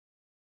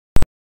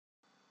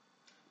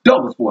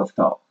Double Sports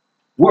Talk,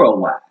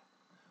 worldwide,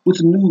 with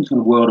some news from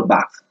the world of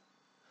boxing.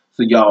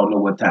 So y'all know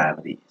what time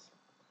it is.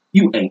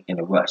 You ain't in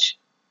a rush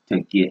to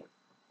get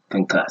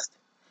concussed.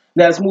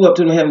 Now let's move up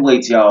to the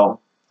heavyweights,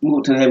 y'all.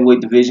 Move to the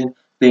heavyweight division.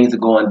 Things are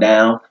going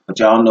down, but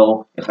y'all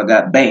know if I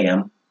got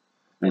Bam,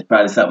 there's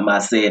probably something I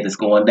said that's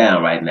going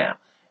down right now.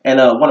 And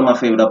one of my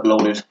favorite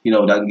uploaders,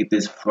 I can get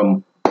this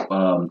from,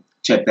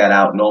 check that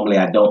out. Normally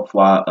I don't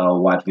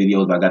watch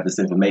videos, but I got this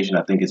information.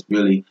 I think it's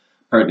really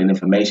pertinent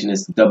information.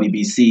 It's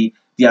WBC.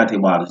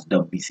 Deontay Wilder's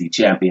WBC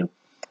champion.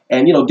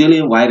 And,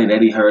 Dillian Whyte and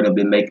Eddie Hearn have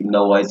been making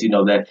noise,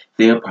 that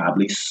they'll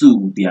probably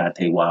sue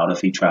Deontay Wilder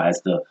if he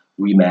tries to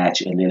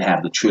rematch and then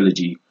have the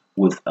trilogy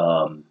with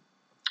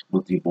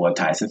your boy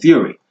Tyson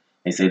Fury.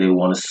 They say they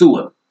want to sue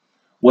him.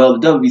 Well,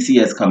 the WBC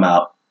has come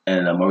out,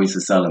 and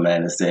Marisa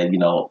Sullivan has said,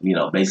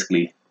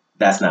 basically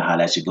that's not how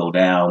that should go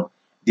down.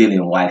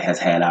 Dillian Whyte has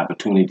had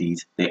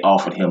opportunities. They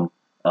offered him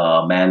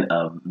a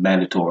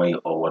mandatory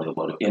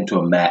or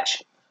interim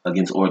match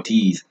against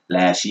Ortiz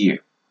last year,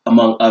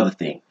 among other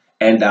things,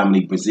 and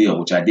Dominique Brazil,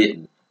 which I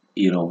didn't,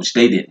 which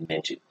they didn't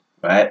mention,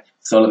 right?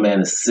 Sullivan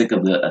is sick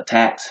of the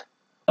attacks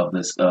of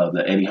this,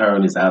 the Eddie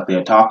Hearn is out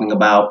there talking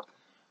about,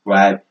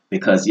 right?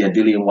 Because, yeah,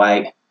 Dillian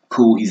Whyte,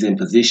 cool, he's in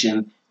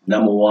position.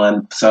 Number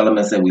one,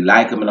 Sullivan said we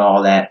like him and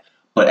all that,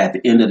 but at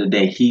the end of the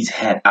day, he's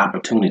had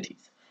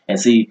opportunities. And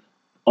see,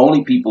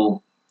 only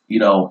people,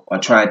 are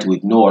trying to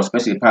ignore,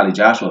 especially probably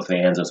Joshua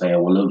fans are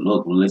saying, well,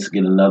 look, let's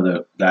get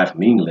another guy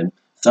from England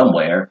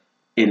somewhere,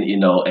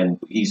 and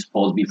he's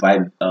supposed to be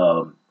fighting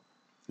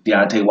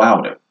Deontay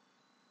Wilder.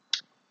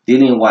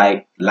 Dillian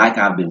Whyte, like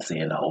I've been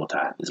saying the whole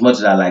time, as much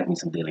as I like me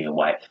some Dillian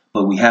Whyte,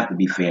 but we have to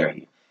be fair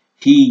here.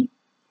 He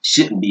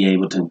shouldn't be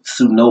able to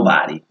sue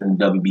nobody in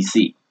the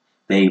WBC.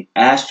 They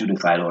asked you to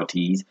fight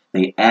Ortiz.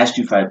 They asked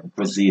you to fight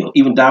Brazil.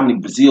 Even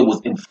Dominic Brazil was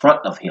in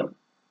front of him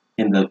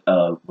in the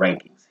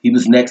rankings. He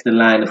was next in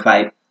line to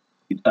fight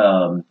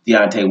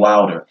Deontay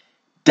Wilder.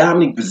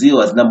 Dominic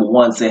Brazil, as number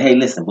one, said, hey,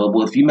 listen,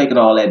 well, if you're making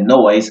all that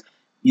noise,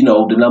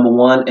 the number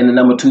one and the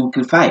number two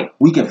can fight.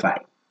 We can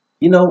fight.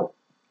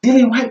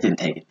 Dillian Whyte didn't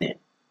take it then.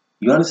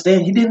 You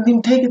understand? He didn't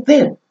even take it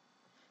then.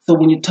 So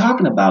when you're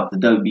talking about the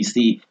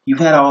WBC, you've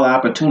had all the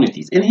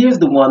opportunities. And here's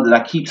the one that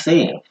I keep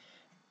saying.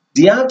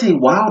 Deontay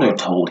Wilder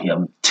told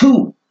him,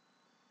 too,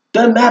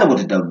 doesn't matter what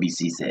the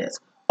WBC says.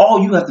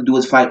 All you have to do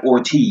is fight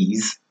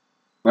Ortiz,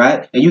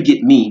 right? And you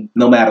get me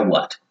no matter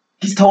what.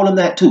 He's told him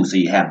that, too. So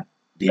you have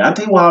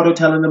Deontay Wilder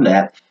telling him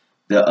that.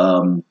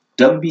 The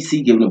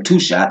WBC giving him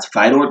two shots,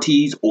 fight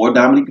Ortiz or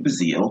Dominic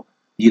Brazil.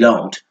 You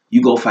don't.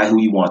 You go fight who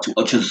you want to.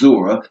 Or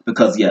Chisora,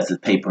 because, yes, it's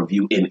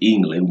pay-per-view in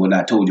England, when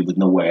I told you it was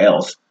nowhere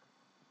else.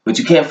 But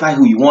you can't fight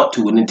who you want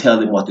to and then tell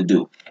them what to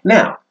do.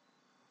 Now,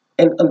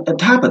 and on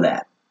top of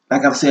that,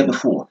 like I've said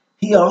before,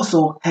 he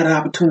also had an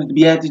opportunity to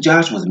be Anthony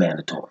Joshua's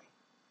mandatory,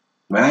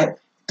 right?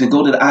 To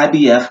go to the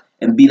IBF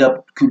and beat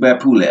up Kubrat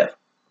Pulev,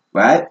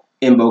 right?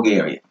 In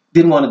Bulgaria.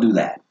 Didn't want to do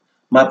that.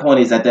 My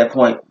point is, at that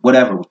point,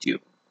 whatever with you.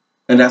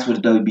 And that's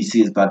what the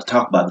WBC is about to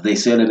talk about. They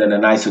said it in a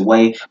nicer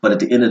way, but at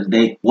the end of the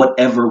day,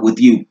 whatever with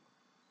you.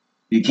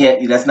 You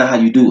can't, that's not how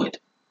you do it,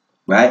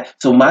 right?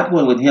 So my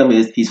point with him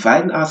is he's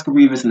fighting Oscar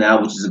Rivas now,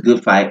 which is a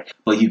good fight,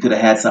 but you could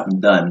have had something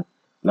done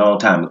a long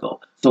time ago.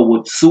 So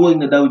with suing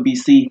the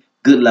WBC,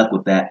 good luck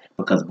with that,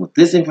 because with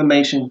this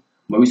information,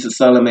 Marisa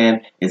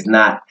Sullivan is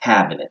not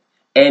having it.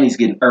 And he's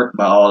getting irked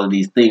by all of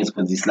these things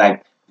because he's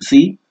like,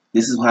 see,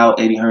 this is how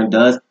Eddie Hearn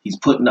does. He's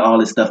putting all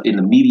this stuff in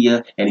the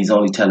media, and he's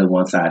only telling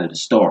one side of the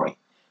story.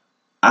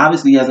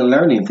 Obviously, he hasn't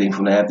learned anything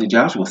from the Anthony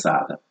Joshua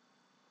saga.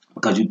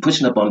 Because you're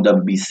pushing up on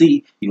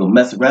WBC, you're going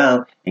to mess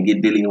around and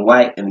get Dillian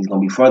Whyte, and he's going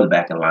to be further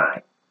back in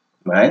line,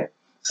 right?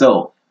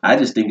 So I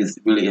just think it's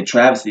really a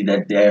travesty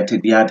that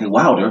Deontay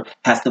Wilder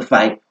has to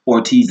fight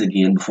Ortiz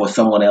again before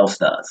someone else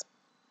does.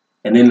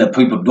 And then the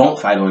people don't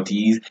fight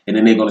Ortiz, and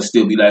then they're going to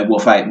still be like, well,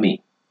 fight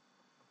me,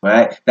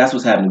 right? That's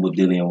what's happening with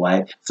Dillian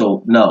Whyte.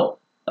 So, no,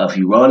 if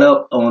you run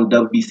up on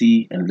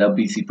WBC and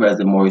WBC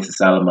President Marisa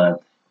Sullivan,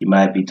 you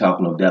might be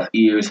talking of deaf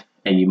ears,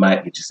 and you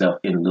might get yourself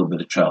in a little bit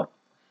of trouble.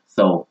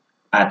 So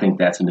I think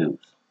that's news.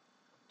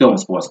 Double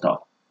Sports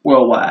Talk,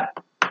 worldwide.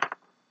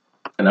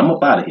 And I'm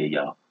up out of here,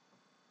 y'all.